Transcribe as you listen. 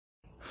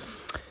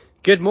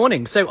Good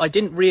morning. So I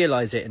didn't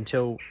realise it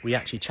until we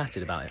actually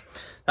chatted about it.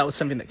 That was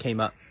something that came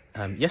up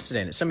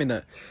yesterday, and it's something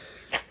that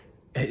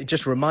it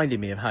just reminded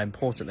me of how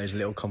important those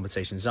little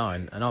conversations are.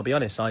 And I'll be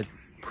honest, I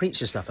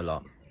preach this stuff a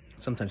lot,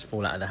 sometimes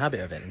fall out of the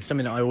habit of it. And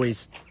something that I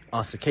always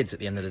ask the kids at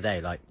the end of the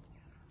day, like,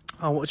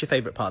 oh, what's your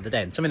favourite part of the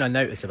day? And something I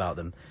notice about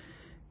them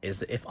is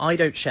that if I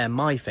don't share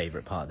my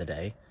favourite part of the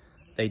day,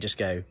 they just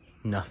go,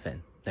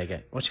 nothing. They go,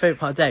 what's your favourite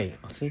part of the day?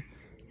 I see,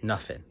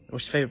 nothing.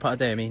 What's your favourite part of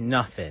the day? I mean,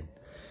 nothing.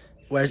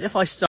 Whereas if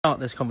I start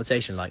this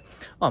conversation like,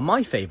 oh,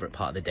 my favourite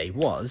part of the day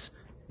was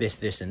this,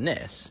 this and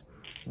this.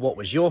 What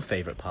was your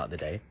favourite part of the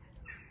day?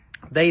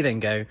 They then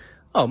go,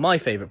 oh, my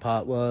favourite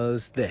part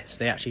was this.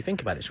 They actually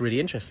think about it. It's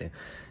really interesting.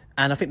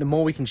 And I think the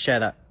more we can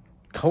share that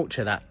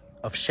culture, that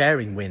of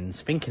sharing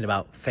wins, thinking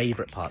about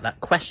favourite part,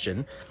 that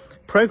question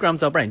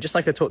programs our brain, just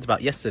like I talked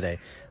about yesterday.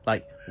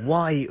 Like,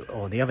 why,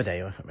 or the other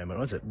day, I can't remember,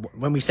 what was it?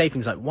 When we say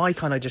things like, why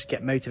can't I just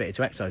get motivated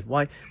to exercise?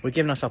 Why? We're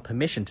giving ourselves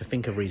permission to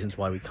think of reasons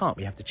why we can't.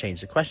 We have to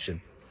change the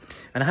question.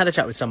 And I had a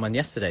chat with someone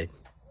yesterday,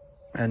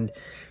 and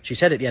she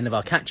said at the end of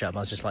our catch-up, I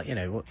was just like, you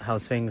know,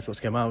 how's things? What's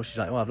going on? She's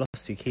like, well, I've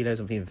lost 2 kilos.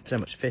 I'm feeling so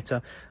much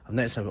fitter. I've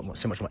noticed I've got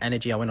so much more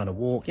energy. I went on a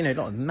walk, you know,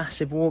 not a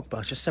massive walk, but I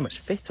was just so much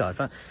fitter.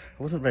 I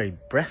wasn't very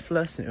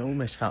breathless, and it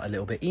almost felt a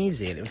little bit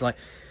easy. And it was like,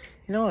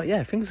 you know what,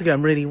 yeah, things are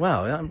going really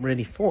well. I haven't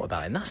really thought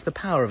about it. And that's the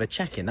power of a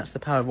check-in. That's the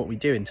power of what we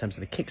do in terms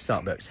of the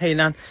Kickstart books. Hey,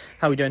 Nan,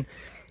 how are we doing?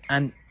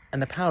 And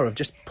the power of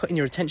just putting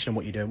your attention on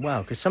what you're doing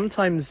well. Because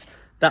sometimes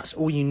that's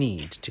all you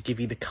need to give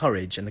you the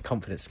courage and the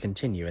confidence to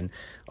continue. And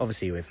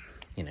obviously with,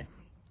 you know,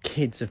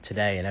 kids of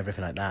today and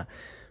everything like that,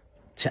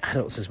 to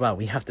adults as well,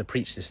 we have to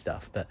preach this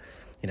stuff. But,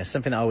 you know,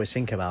 something I always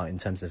think about in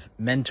terms of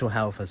mental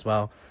health as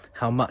well,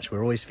 how much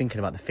we're always thinking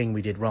about the thing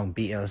we did wrong,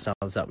 beating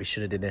ourselves up. We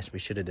should have did this, we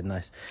should have done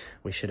this,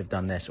 we should have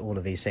done this, all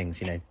of these things,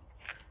 you know.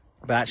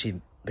 But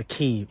actually, the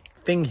key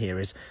thing here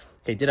is,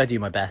 okay, did I do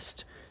my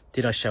best?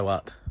 Did I show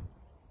up?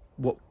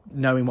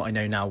 Knowing what I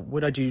know now,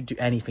 would I do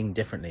anything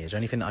differently? Is there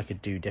anything that I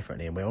could do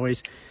differently? And we're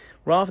always,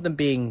 rather than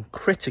being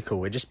critical,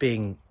 we're just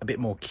being a bit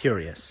more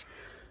curious.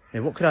 You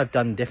know, what could I have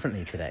done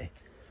differently today?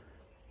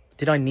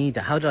 Did I need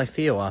that? How did I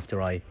feel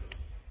after I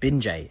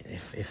binge ate,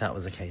 if that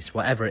was the case?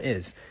 Whatever it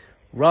is.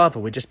 Rather,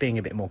 we're just being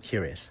a bit more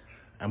curious.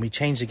 And we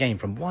change the game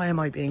from, why am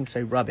I being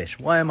so rubbish?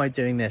 Why am I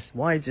doing this?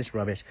 Why is this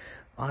rubbish?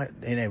 Where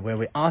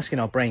we're asking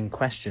our brain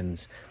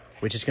questions,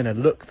 we're just going to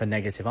look for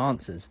negative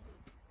answers.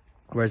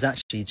 Whereas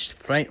actually just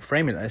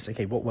framing it as,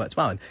 okay, what worked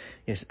well? And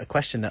you know, a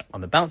question that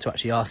I'm about to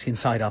actually ask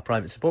inside our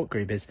private support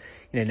group is,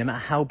 you know, no matter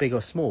how big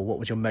or small, what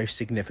was your most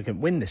significant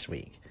win this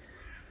week?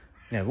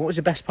 You know, what was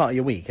the best part of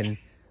your week? And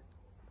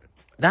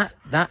that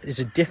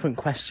is a different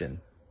question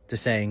to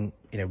saying,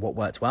 you know, what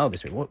worked well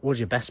this week? What was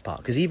your best part?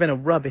 Because even a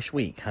rubbish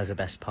week has a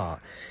best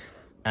part.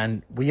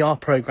 And we are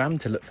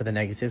programmed to look for the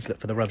negatives, look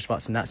for the rubbish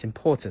parts, and that's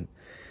important.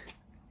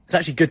 It's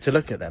actually good to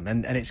look at them,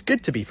 and it's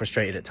good to be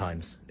frustrated at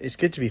times. It's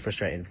good to be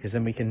frustrated because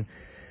then we can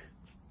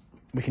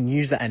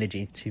use that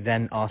energy to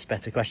then ask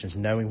better questions.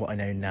 Knowing what I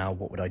know now,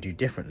 what would I do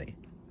differently?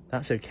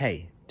 That's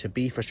okay. To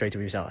be frustrated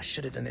with yourself, I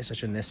should have done this, I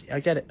shouldn't have this. I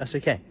get it, that's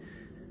okay.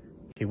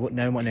 Okay,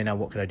 knowing what I know now,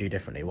 what could I do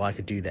differently? Well, I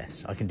could do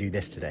this. I can do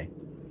this today.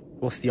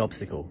 What's the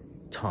obstacle?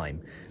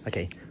 Time.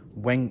 Okay,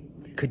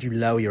 when could you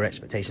lower your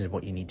expectations of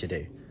what you need to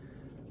do?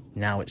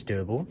 Now it's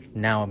doable.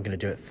 Now I'm going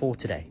to do it for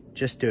today.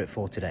 Just do it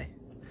for today.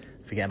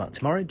 Forget about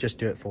tomorrow, just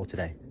do it for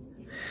today.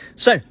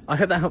 So, I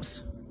hope that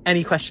helps.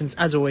 Any questions,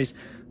 as always,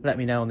 let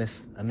me know on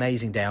this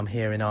amazing day. I'm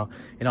here in our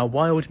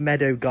wild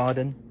meadow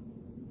garden.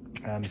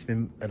 It's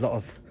been a lot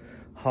of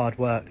hard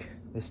work,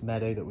 this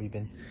meadow that we've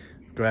been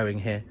growing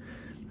here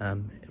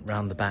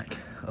around the back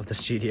of the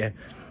studio.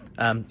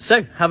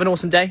 So, have an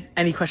awesome day.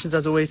 Any questions,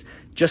 as always,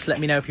 just let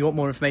me know. If you want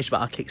more information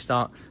about our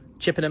Kickstart,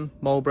 Chippenham,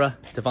 Marlborough,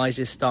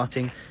 Devizes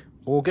starting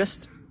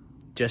August,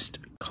 just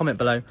comment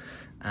below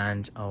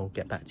and I'll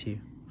get back to you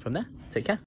from there. Take care.